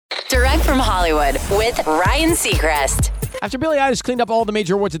from Hollywood with Ryan Seacrest. After Billie Eilish cleaned up all the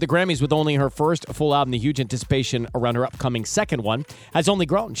major awards at the Grammys with only her first full album, the huge anticipation around her upcoming second one has only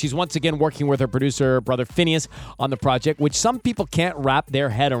grown. She's once again working with her producer, brother Finneas, on the project, which some people can't wrap their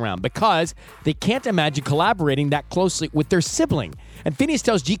head around because they can't imagine collaborating that closely with their sibling. And Finneas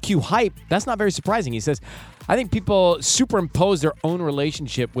tells GQ Hype that's not very surprising. He says, I think people superimpose their own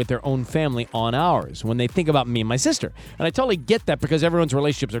relationship with their own family on ours when they think about me and my sister. And I totally get that because everyone's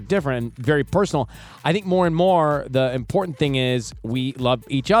relationships are different and very personal. I think more and more the important thing is we love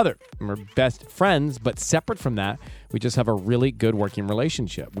each other. We're best friends, but separate from that, we just have a really good working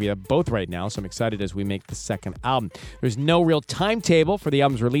relationship. We have both right now, so I'm excited as we make the second album. There's no real timetable for the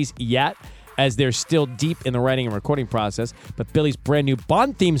album's release yet, as they're still deep in the writing and recording process. But Billie's brand new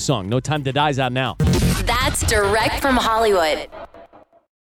Bond theme song, No Time to Die, is out now. That's direct from Hollywood.